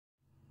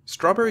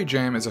Strawberry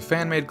Jam is a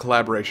fan-made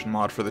collaboration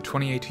mod for the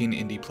 2018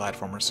 indie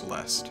platformer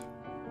Celeste.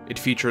 It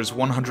features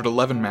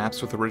 111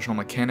 maps with original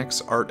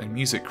mechanics, art, and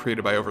music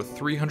created by over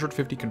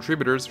 350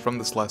 contributors from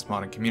the Celeste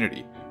modding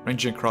community,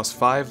 ranging across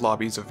 5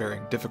 lobbies of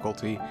varying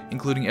difficulty,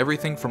 including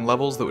everything from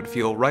levels that would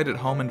feel right at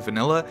home in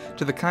vanilla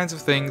to the kinds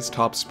of things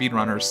top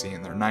speedrunners see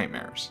in their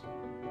nightmares.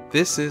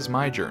 This is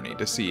my journey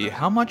to see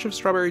how much of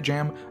Strawberry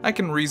Jam I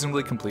can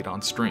reasonably complete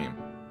on stream.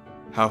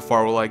 How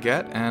far will I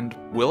get, and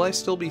will I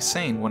still be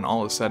sane when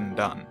all is said and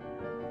done?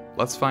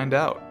 Let's find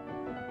out.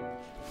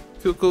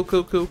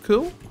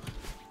 Cool.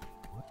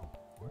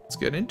 Let's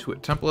get into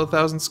it. Temple of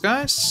 1,000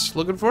 Skies.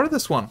 Looking forward to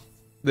this one.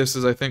 This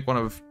is, I think, one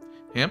of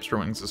Hamster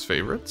Wings'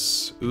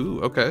 favorites.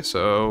 Ooh, okay,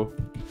 so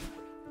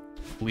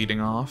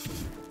leading off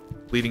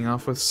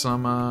with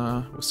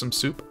some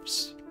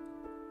supers.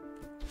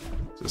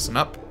 Is this an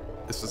up?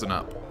 This is an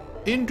up.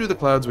 Into the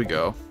clouds we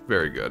go.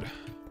 Very good.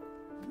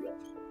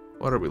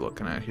 What are we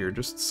looking at here?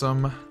 Just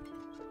some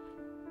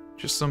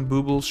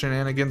booble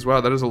shenanigans. Wow,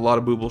 that is a lot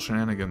of booble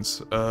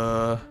shenanigans.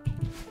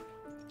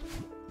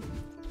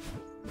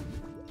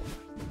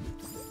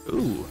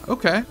 Ooh,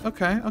 okay.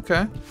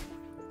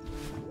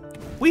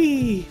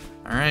 Whee!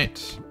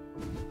 Alright.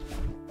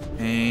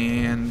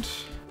 And...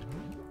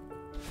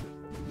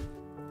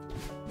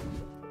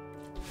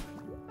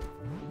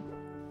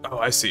 oh,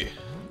 I see.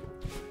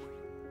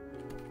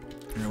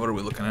 Here, what are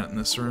we looking at in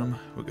this room?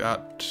 We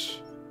got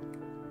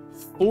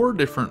 4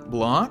 different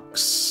blocks,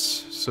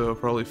 so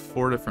probably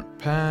 4 different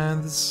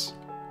paths.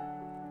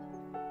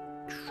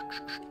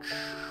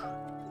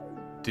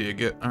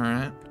 Dig it,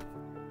 alright.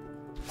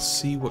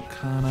 See what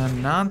kind of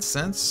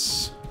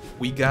nonsense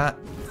we got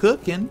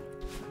cooking.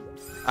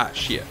 Ah,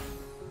 shit.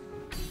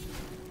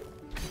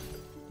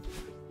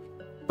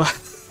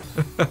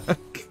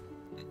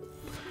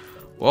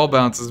 Wall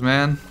bounces,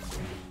 man.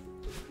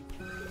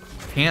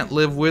 Can't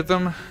live with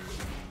them.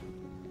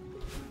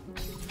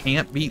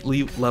 Can't beat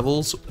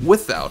levels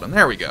without them.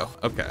 There we go.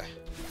 Okay.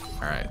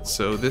 Alright,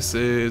 so this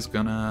is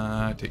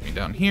gonna take me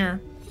down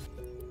here.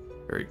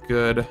 Very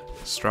good.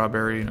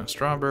 Strawberry, no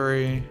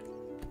strawberry.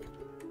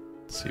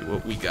 Let's see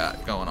what we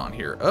got going on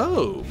here.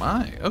 Oh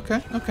my.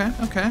 Okay.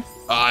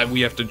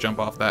 We have to jump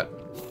off that.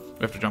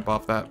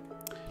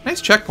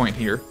 Nice checkpoint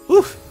here.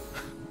 Oof.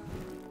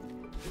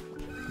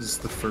 This is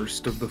the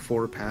first of the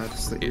 4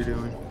 paths that you're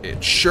doing.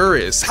 It sure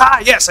is.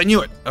 Ha! Yes, I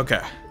knew it.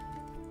 Okay.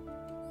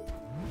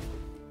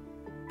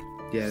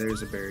 Yeah,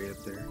 there's a berry up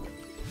there.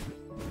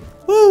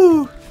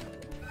 Woo!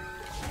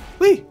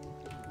 Wee!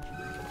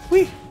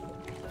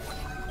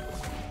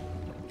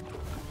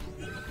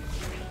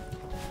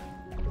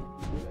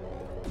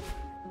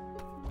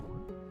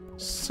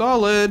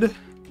 Solid!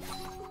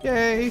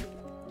 Yay!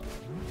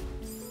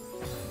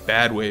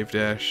 Bad wave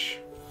dash.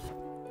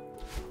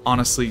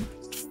 Honestly,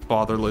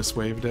 fatherless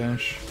wave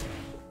dash.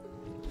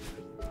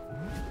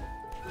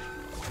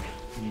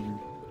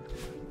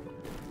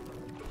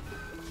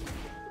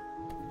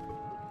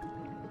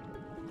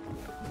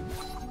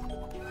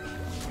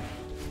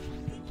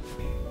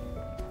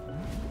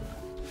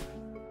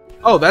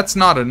 Oh, that's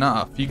not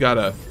enough. You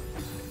gotta...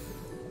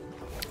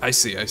 I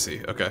see.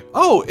 Okay.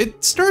 Oh,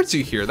 it starts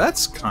you here.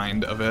 That's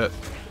kind of it.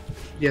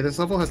 Yeah, this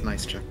level has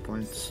nice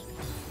checkpoints.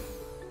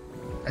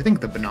 I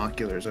think the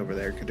binoculars over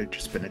there could have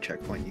just been a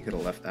checkpoint. You could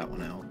have left that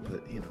one out,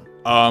 but, you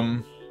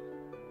know.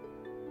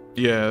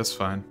 Yeah, that's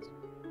fine.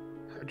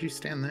 How'd you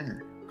stand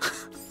there?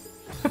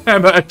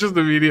 And I just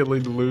immediately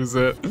lose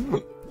it.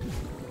 Dude,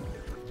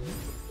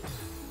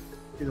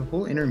 the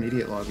whole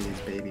intermediate lobby is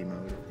baby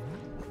mode.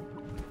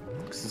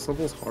 Because this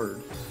level's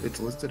hard. It's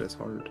listed as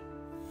hard.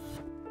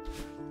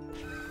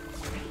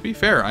 To be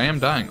fair, I am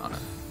dying on it.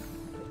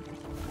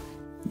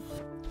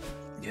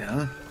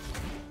 Yeah.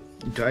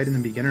 You died in the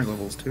beginner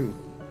levels too.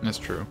 That's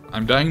true.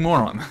 I'm dying more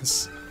on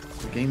this.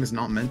 The game is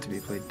not meant to be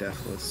played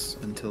deathless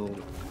until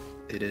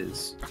it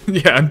is.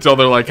 Yeah, until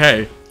they're like,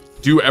 hey,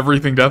 do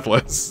everything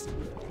deathless.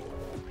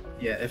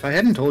 Yeah, if I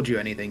hadn't told you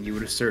anything, you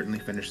would have certainly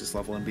finished this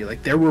level and be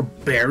like, there were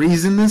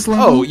berries in this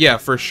level? Oh, yeah,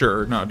 for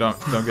sure. No,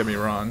 don't get me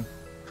wrong.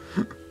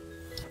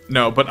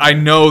 No, but I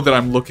know that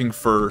I'm looking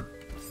for,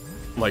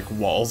 like,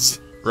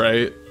 walls,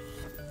 right?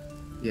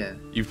 Yeah.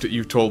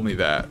 You've told me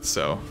that,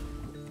 so.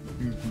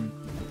 Mm-hmm.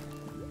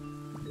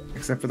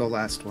 Except for the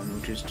last one,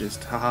 which is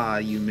just, haha,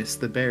 you missed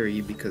the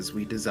berry because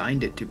we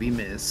designed it to be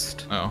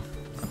missed. Oh,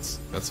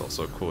 that's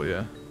also cool,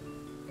 yeah.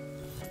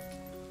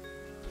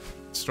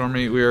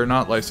 Stormy, we are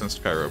not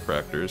licensed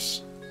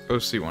chiropractors. Go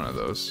see one of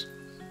those.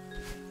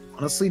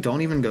 Honestly,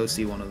 don't even go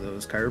see one of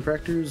those.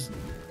 Chiropractors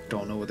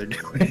don't know what they're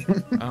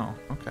doing. Oh,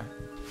 okay.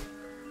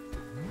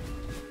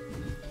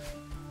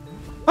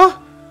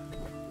 Ah!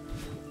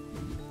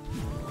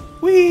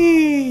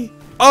 Whee!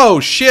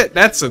 Oh shit,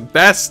 that's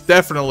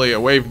definitely a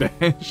wave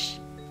dash.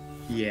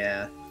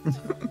 Yeah.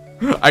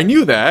 I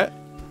knew that,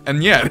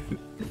 and yet.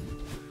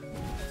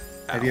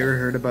 Have you ever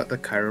heard about the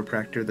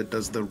chiropractor that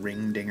does the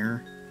ring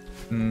dinger?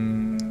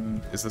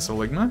 Is this a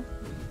Ligma?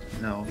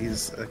 No,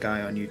 he's a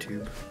guy on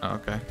YouTube. Oh,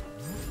 okay.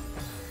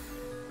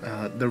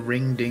 The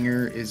ring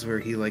dinger is where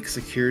he like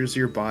secures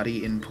your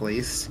body in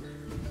place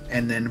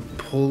and then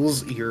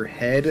pulls your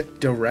head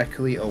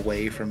directly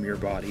away from your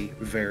body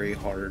very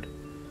hard.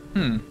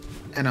 And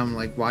I'm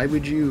like, why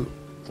would you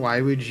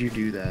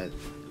do that?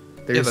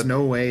 There's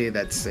no way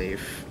that's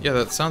safe. Yeah,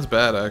 that sounds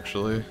bad,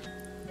 actually.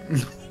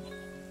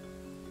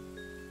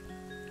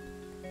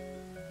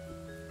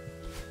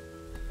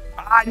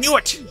 I knew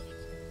it!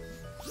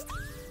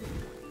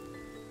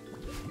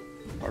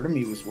 Part of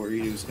me was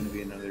worried it was going to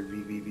be another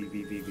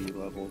VVVVVV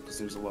level, because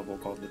there's a level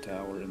called the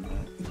Tower in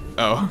that.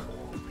 Oh.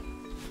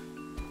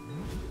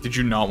 Did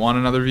you not want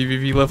another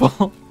VVV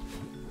level?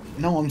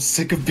 No, I'm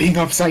sick of being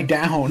upside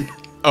down.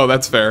 Oh,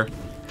 that's fair.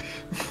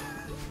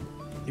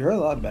 You're a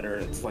lot better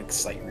at, like,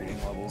 sight reading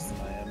levels than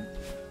I am.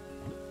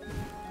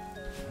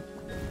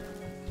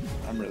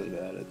 I'm really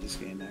bad at this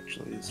game,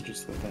 actually. It's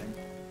just the thing.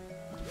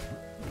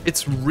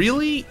 It's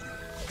really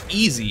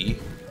easy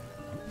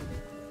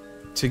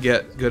to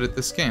get good at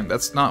this game.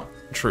 That's not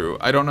true.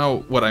 I don't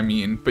know what I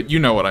mean, but you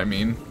know what I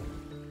mean.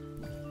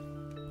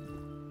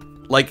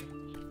 Like,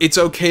 it's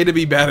okay to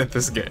be bad at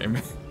this game.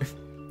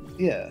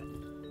 Yeah.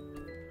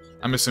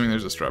 I'm assuming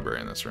there's a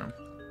strawberry in this room.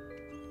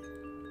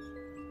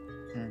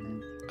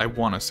 I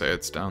want to say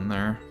it's down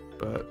there,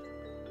 but...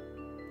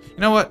 You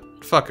know what?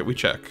 Fuck it, we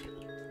check.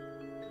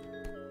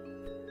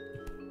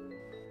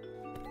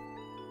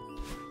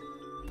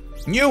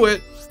 Knew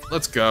it!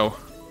 Let's go.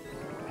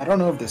 I don't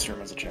know if this room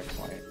has a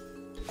checkpoint.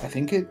 I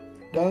think it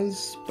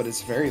does, but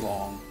it's very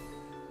long.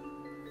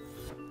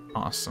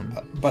 Awesome.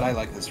 But I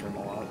like this room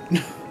a lot.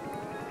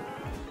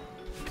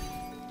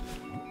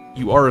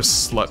 You are a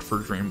slut for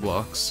dream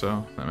blocks,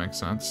 so that makes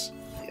sense.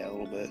 Yeah, a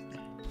little bit.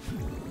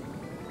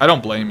 I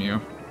don't blame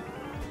you.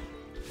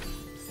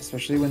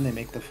 Especially when they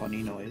make the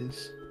funny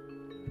noise.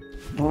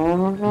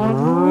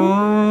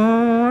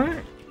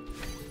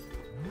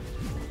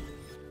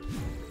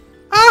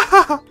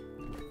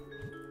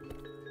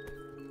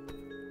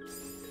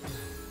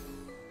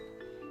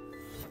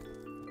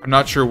 I'm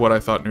not sure what I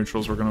thought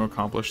neutrals were going to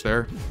accomplish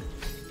there.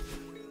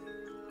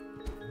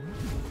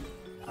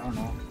 I don't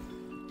know.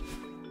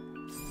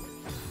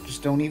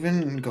 Just don't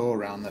even go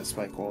around that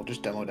spike wall.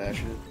 Just demo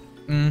dash it.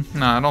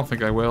 Nah, I don't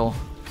think I will.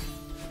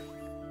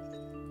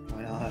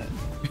 Why not?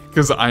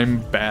 Because I'm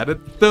bad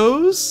at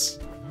those?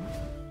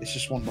 It's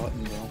just one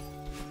button, though.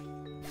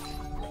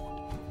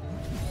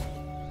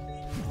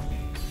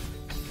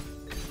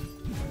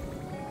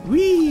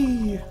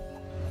 Whee!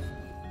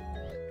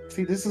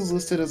 See, this is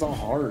listed as a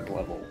hard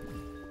level.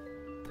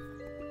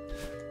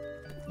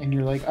 And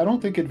you're like, I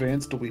don't think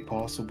advanced will be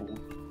possible.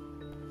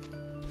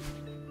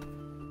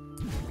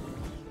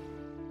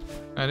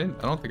 I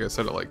don't think I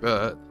said it like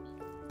that.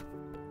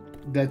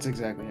 That's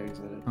exactly how you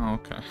said it. Oh,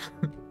 okay.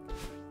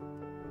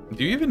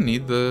 Do you even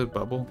need the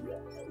bubble?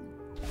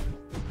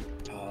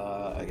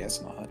 I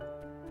guess not.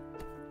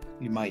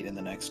 You might in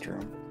the next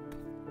room.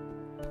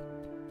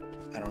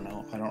 I don't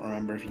know. I don't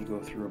remember if you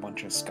go through a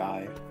bunch of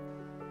sky.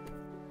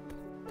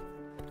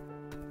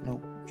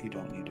 Nope, you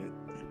don't need it.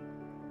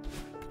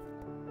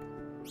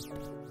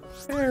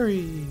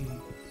 Fairy.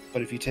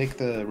 But if you take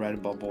the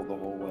red bubble the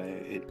whole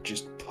way, it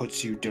just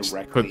puts you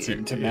directly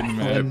into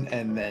Malin,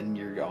 and then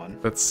you're gone.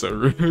 That's so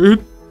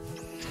rude.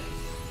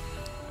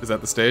 Is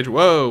that the stage?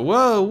 Whoa,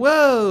 whoa,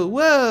 whoa,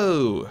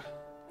 whoa!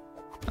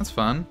 That's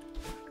fun.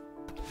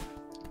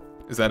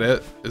 Is that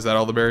it? Is that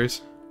all the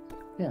berries?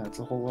 Yeah, it's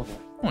a whole level.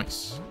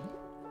 Nice.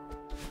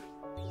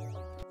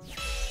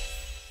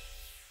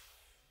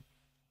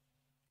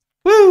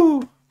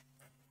 Woo!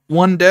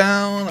 One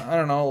down. I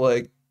don't know,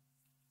 like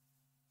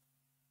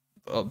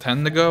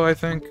 10 to go, I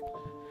think.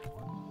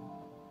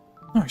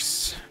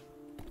 Nice.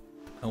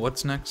 Now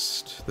what's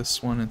next?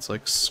 This one, it's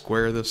like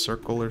square the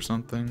circle or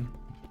something.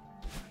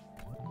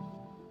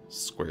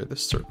 Square the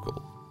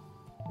circle.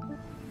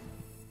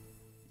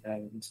 I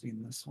haven't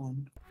seen this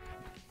one.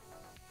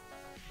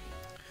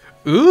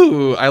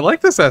 Ooh, I like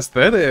this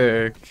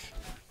aesthetic.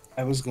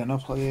 I was gonna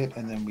play it,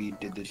 and then we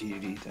did the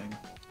TDD thing.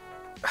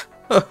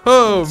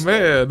 Oh,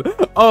 man.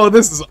 Oh,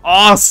 this is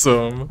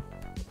awesome.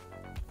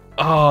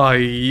 Oh,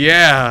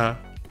 yeah.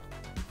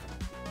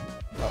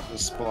 Oh,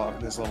 this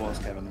level is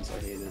Kevin's. I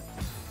hate it.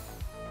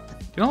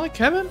 You don't like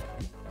Kevin?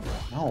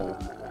 No.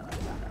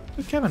 What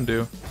did Kevin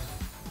do?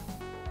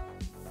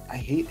 I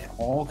hate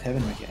all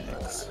Kevin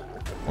mechanics.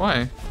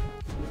 Why?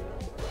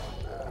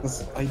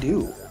 Because I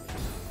do.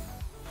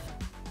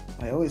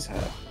 I always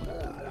have. What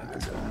the heck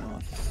is going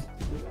on?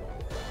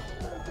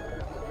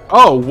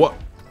 Oh, what?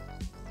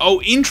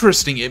 Oh,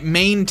 interesting. It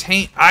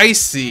maintain. I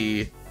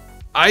see.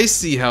 I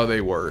see how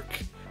they work.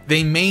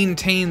 They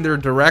maintain their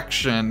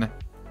direction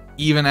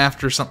even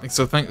after something,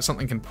 so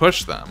something can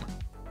push them.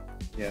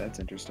 Yeah, that's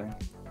interesting.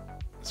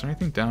 Is there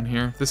anything down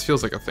here? This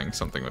feels like a thing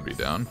something would be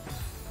down.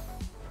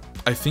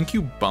 I think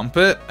you bump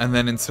it, and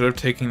then instead of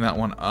taking that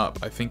one up,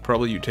 I think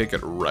probably you take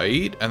it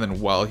right, and then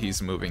while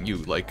he's moving, you,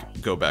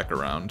 like, go back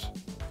around.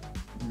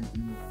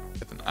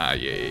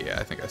 Yeah,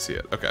 I think I see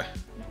it. Okay.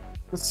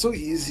 It's so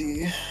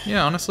easy.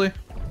 Yeah, honestly.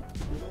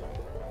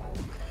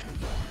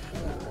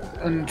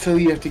 Until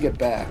you have to get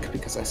back,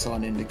 because I saw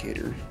an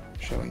indicator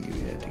showing you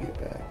had to get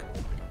back.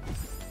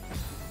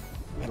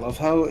 I love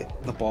how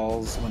the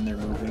balls, when they're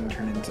moving,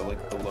 turn into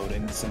like the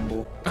loading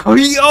symbol. Oh,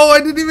 I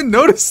didn't even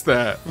notice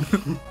that.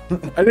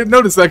 I didn't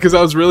notice that because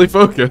I was really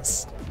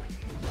focused.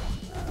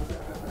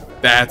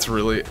 That's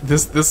really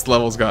this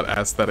level's got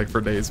aesthetic for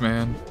days,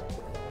 man.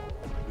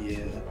 Yeah.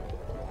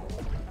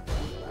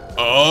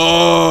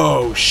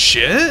 Oh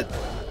shit!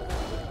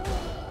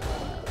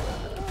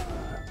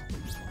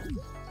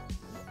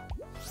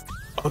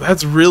 Oh,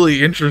 that's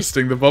really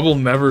interesting. The bubble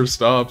never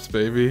stops,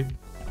 baby.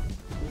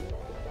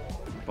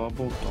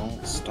 Bubble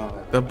don't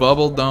stop. The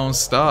bubble don't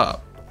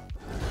stop.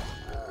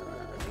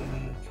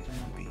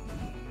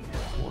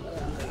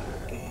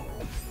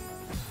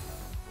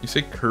 You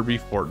say Kirby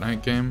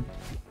Fortnite game?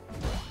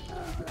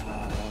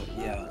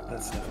 Yeah,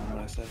 that's definitely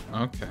what I said.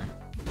 Okay.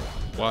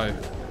 Why?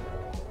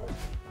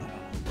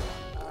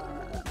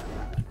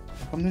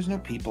 How come there's no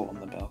people on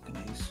the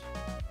balconies?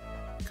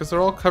 Because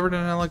they're all covered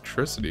in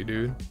electricity,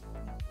 dude.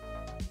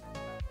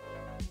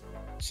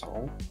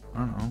 So? I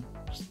don't know.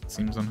 Just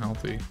seems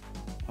unhealthy.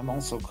 I'm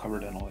also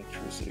covered in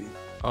electricity.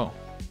 Oh.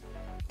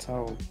 That's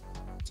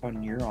how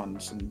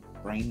neurons and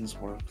brains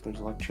work. There's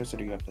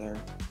electricity up there.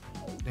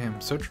 Damn,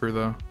 so true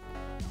though.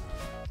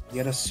 You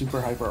get a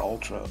super hyper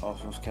ultra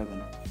off of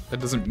Kevin. That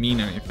doesn't mean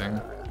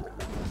anything.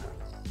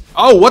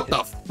 Oh, what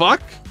the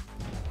fuck?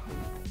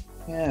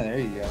 Yeah, there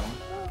you go.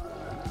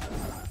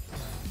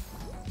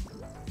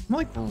 I'm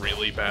like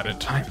really bad at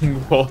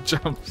timing wall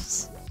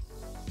jumps.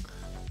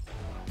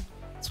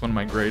 It's one of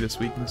my greatest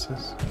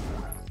weaknesses.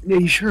 Yeah,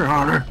 you sure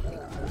are.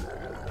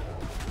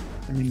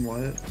 I mean,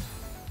 what?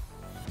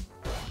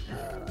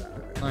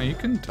 No, you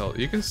can tell.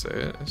 You can say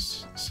it.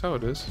 It's how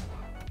it is.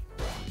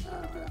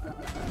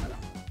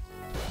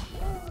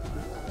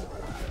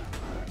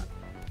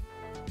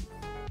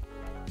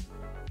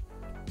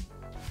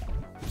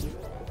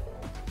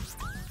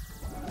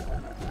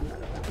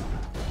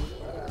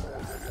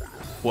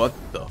 What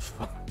the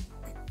fuck?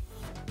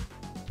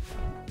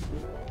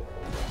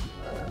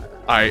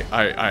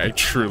 I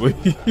truly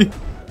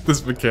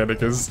this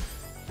mechanic is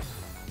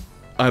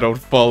I don't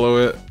follow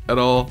it at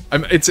all.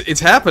 It's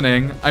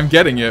happening. I'm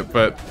getting it,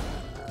 but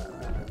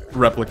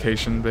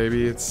replication,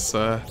 baby, it's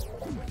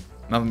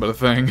nothing but a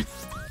thing.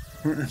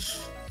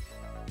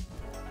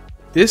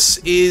 This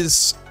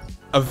is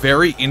a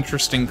very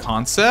interesting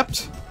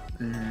concept.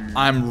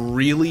 I'm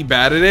really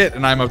bad at it,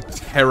 and I'm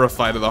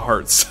terrified of the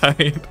heart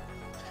side.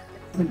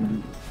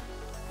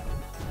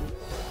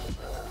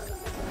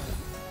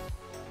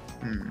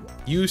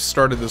 You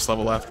started this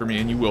level after me,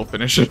 and you will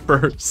finish it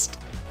first.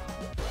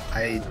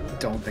 I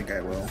don't think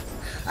I will.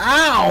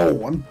 Ow!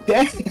 I'm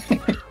dead!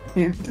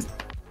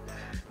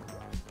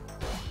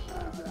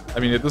 I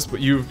mean, at this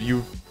point,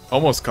 you've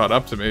almost caught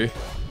up to me.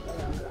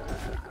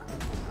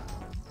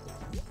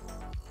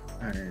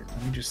 Alright,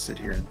 let me just sit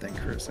here and think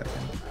for a second.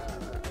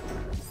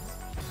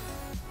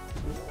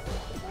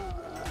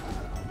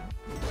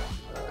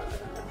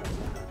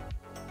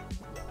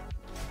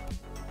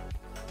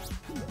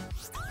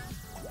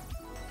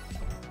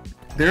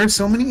 There are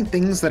so many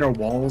things that are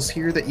walls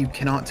here that you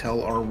cannot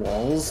tell are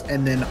walls,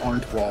 and then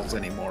aren't walls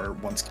anymore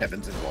once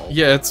Kevin's involved.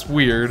 Yeah, it's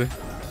weird.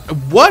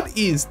 What?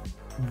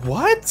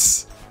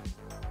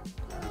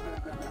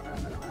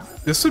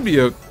 This would be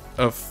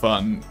a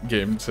fun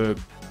game to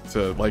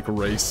like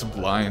race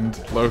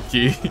blind,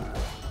 low-key.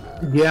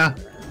 Yeah.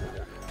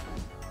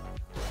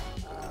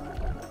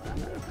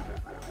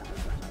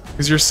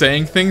 Because you're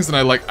saying things and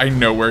I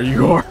know where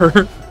you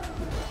are.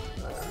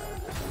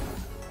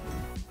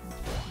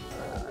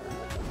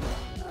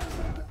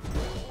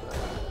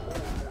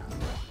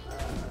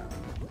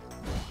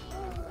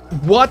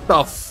 What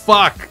the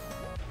fuck?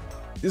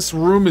 This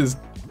room is...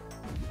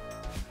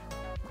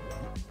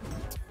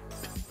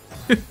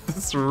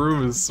 This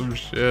room is some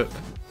shit.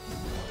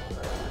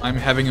 I'm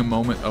having a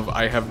moment of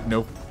I have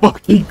no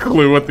fucking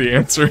clue what the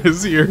answer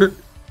is here.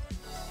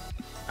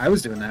 I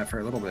was doing that for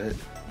a little bit.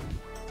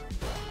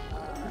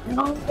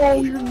 No,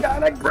 you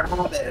gotta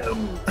grab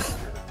him!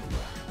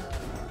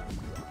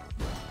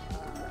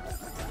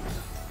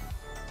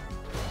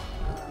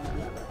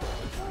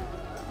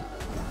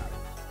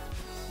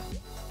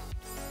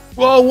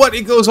 Whoa, what?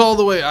 It goes all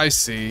the way. I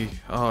see.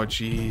 Oh,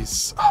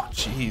 jeez. Oh,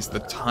 jeez. The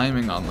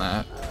timing on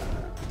that.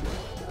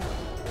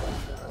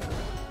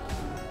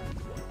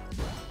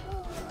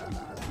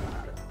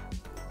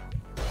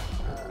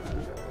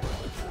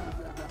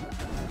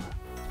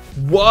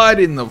 What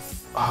in the...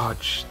 Oh,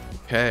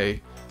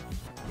 okay.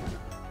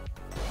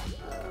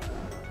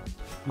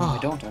 No, I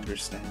don't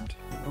understand.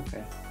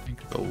 Okay.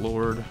 Thank the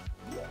Lord.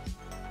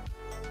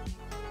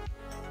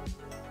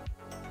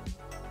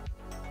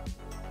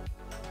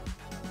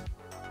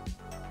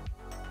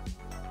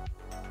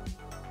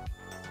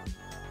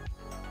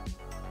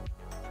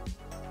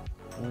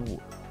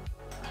 Ooh.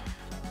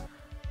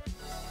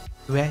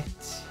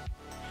 Wet.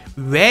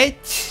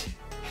 Wet.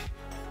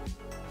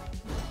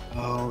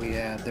 Oh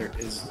yeah, there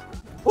is.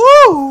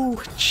 Woo!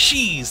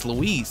 Jeez,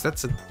 Louise,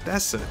 that's a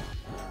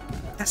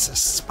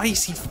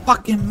spicy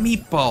fucking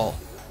meatball.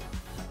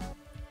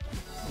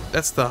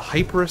 That's the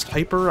hyperest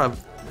hyper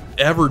I've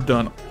ever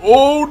done.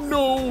 Oh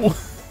no!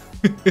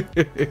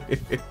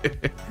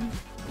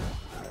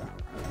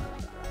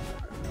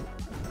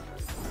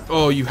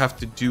 Oh, you have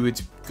to do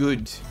it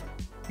good.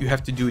 You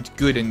have to do it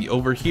good, and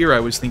over here I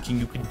was thinking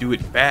you could do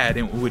it bad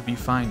and it would be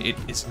fine. It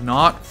is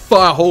not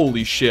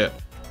holy shit.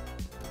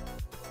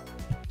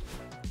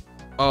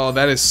 Oh,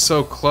 that is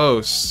so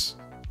close.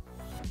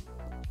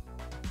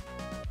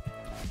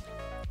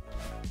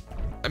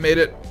 I made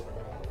it.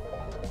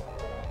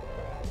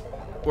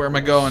 Where am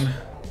I going?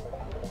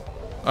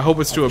 I hope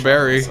it's to a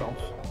berry.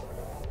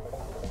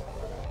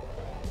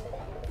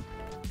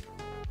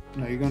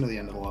 No, you're going to the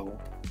end of the level.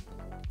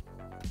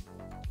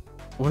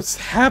 What's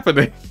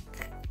happening?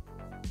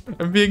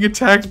 I'm being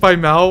attacked by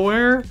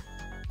malware?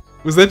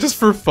 Was that just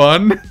for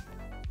fun?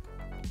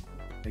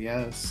 I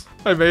guess.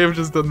 I may have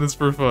just done this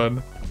for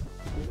fun.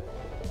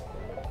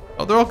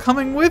 Oh, they're all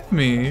coming with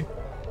me.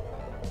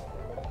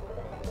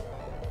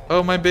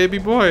 Oh, my baby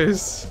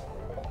boys.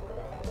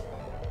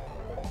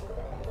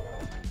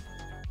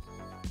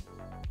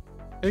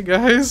 Hey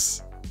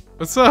guys.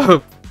 What's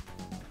up?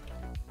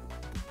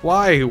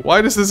 Why?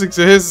 Why does this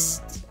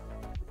exist?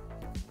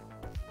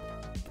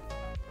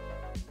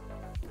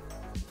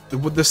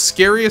 The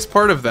scariest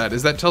part of that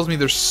is that tells me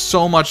there's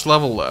so much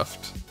level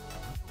left.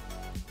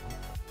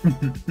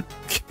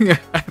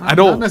 I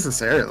don't... Not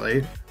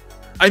necessarily.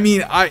 I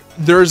mean,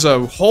 there's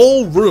a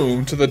whole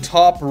room to the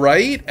top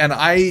right, and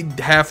I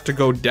have to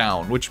go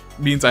down, which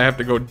means I have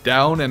to go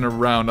down and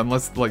around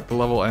unless, like, the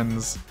level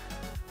ends.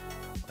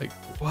 Like,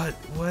 what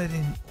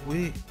in...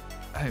 Wait...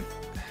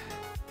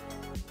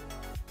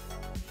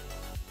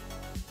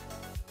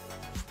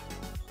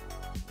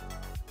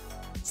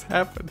 What's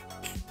happening?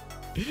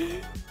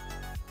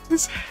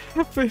 What's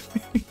happening?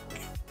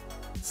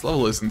 This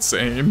level is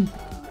insane.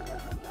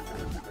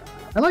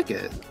 I like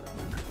it.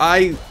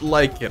 I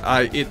like it.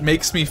 It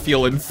makes me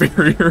feel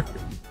inferior.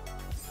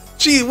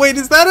 Gee, wait,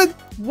 is that a...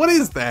 What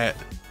is that?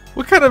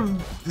 What kind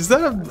of... Is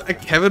that a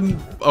Kevin...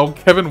 Oh,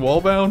 Kevin wall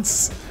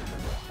bounce?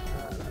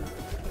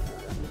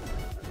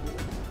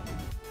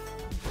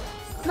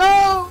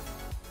 No!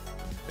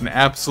 An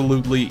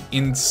absolutely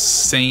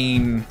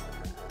insane...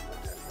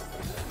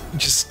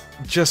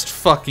 Just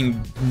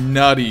fucking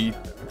nutty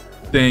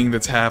thing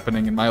that's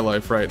happening in my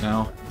life right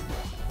now.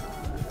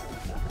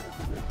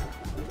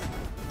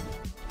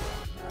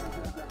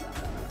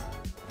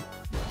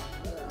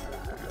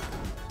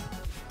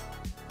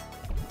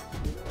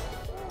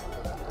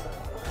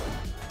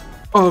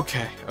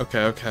 Okay.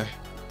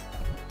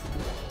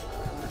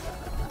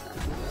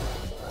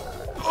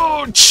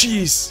 Oh,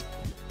 jeez.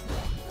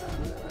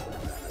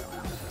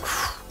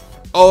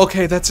 Oh,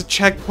 okay, that's a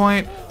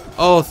checkpoint.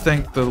 Oh,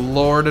 thank the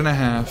Lord and a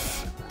half.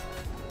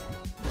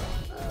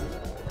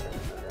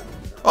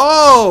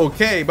 Oh,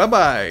 okay,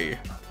 bye-bye.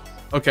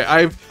 Okay,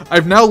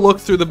 I've now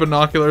looked through the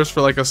binoculars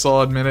for like a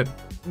solid minute.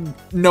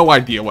 No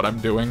idea what I'm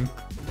doing.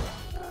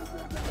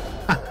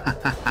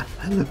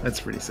 That's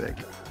pretty sick.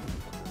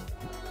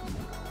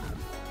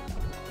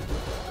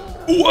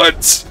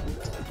 What?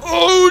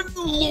 Oh,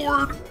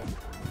 Lord.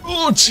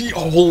 Oh, gee,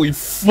 oh, holy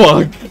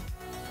fuck.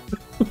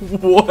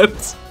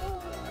 What?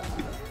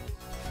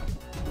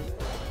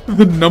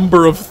 The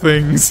number of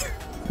things.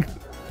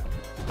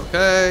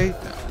 Okay.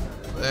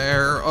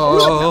 There.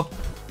 Oh.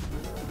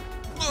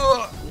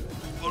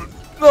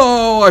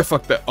 No, I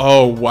fucked that.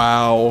 Oh,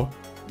 wow.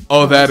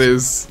 Oh, that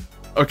is...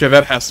 Okay,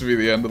 that has to be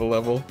the end of the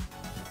level.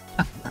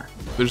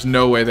 There's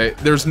no way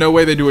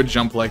they do a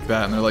jump like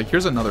that and they're like,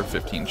 here's another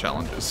 15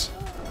 challenges.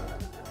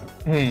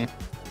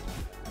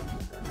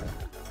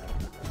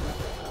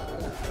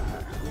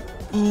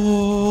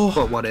 Oh.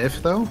 But what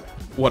if, though?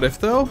 What if,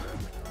 though?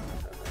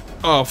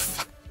 Oh,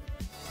 f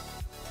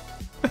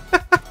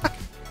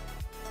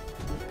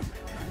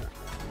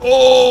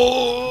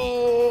Oh,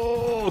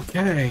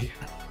 okay.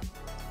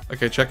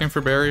 Okay, checking for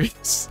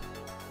berries.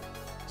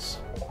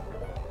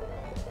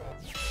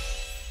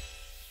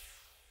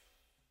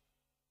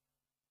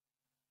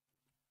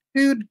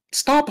 Dude,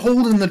 stop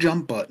holding the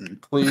jump button.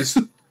 Please,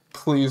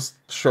 please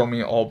show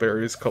me all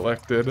berries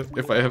collected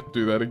if I have to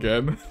do that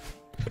again.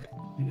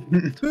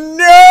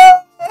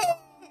 No!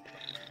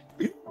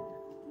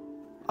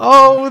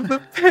 Oh, the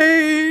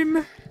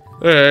pain!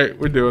 Alright,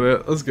 we're doing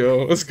it. Let's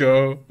go, let's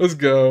go, let's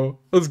go,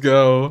 let's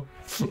go.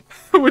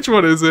 Which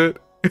one is it?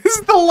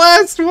 It's the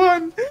last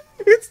one!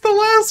 It's the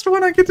last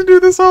one! I get to do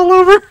this all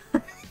over!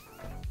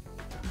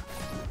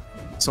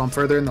 So I'm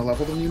further in the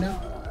level than you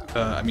now?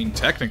 I mean,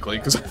 technically,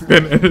 because I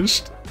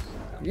finished.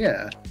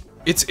 Yeah.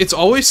 It's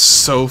always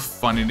so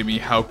funny to me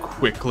how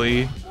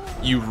quickly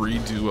you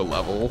redo a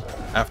level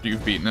after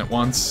you've beaten it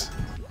once.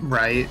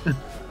 Right.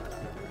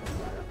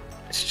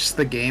 It's just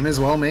the game is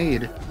well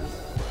made.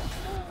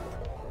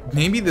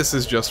 Maybe this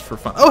is just for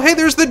fun. Oh, hey,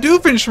 there's the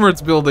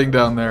Doofenshmirtz building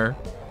down there.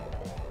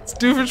 It's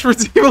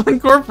Doofenshmirtz Evil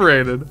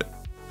Incorporated.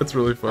 That's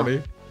really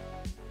funny.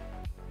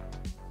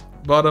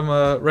 Bottom,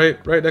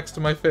 right next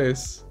to my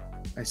face.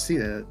 I see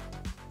that.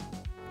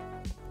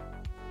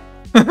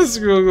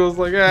 School goes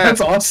like, ah.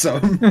 That's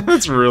awesome.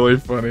 That's really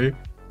funny.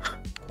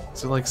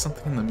 Is there like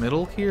something in the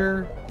middle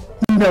here?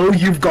 No,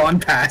 you've gone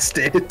past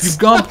it. You've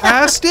gone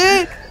past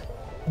it?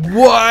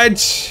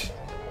 What?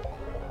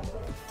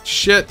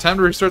 Shit, time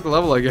to restart the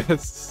level, I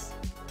guess.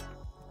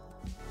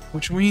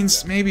 Which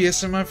means maybe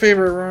it's in my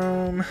favorite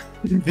room.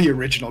 The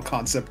original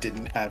concept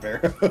didn't have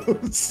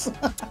arrows.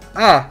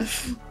 Ah.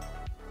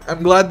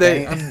 I'm glad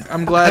they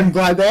I'm glad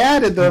they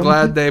added them. I'm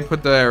glad they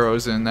put the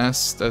arrows in.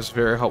 That's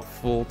very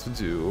helpful to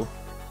do.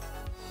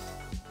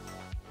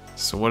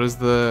 So what is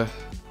the...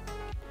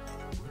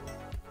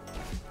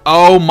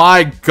 Oh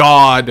my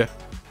god!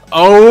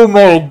 Oh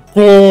my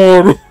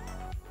god!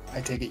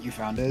 I take it you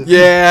found it?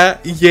 Yeah,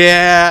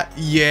 yeah,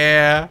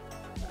 yeah.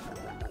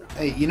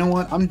 Hey, you know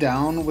what? I'm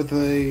down with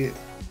a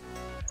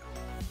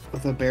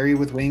berry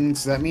with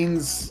wings. That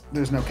means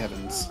there's no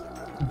Kevins.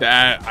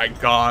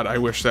 God, I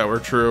wish that were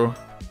true.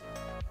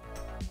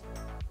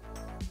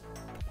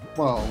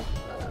 Well,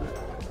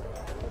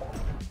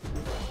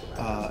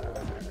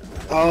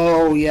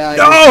 oh yeah,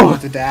 No! I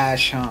want to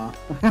dash, huh?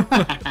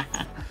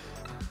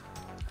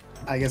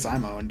 I guess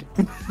I'm owned.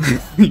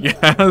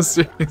 Yeah,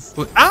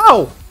 seriously.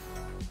 Ow!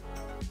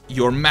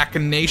 Your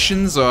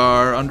machinations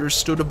are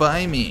understood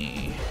by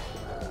me.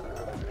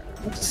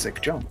 That's a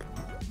sick jump.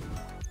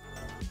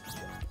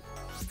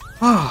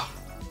 Ah,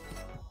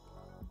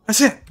 that's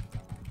it.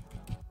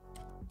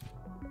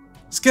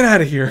 Let's get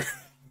out of here.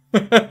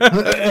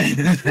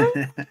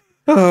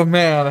 Oh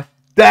man,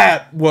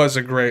 that was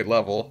a great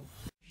level.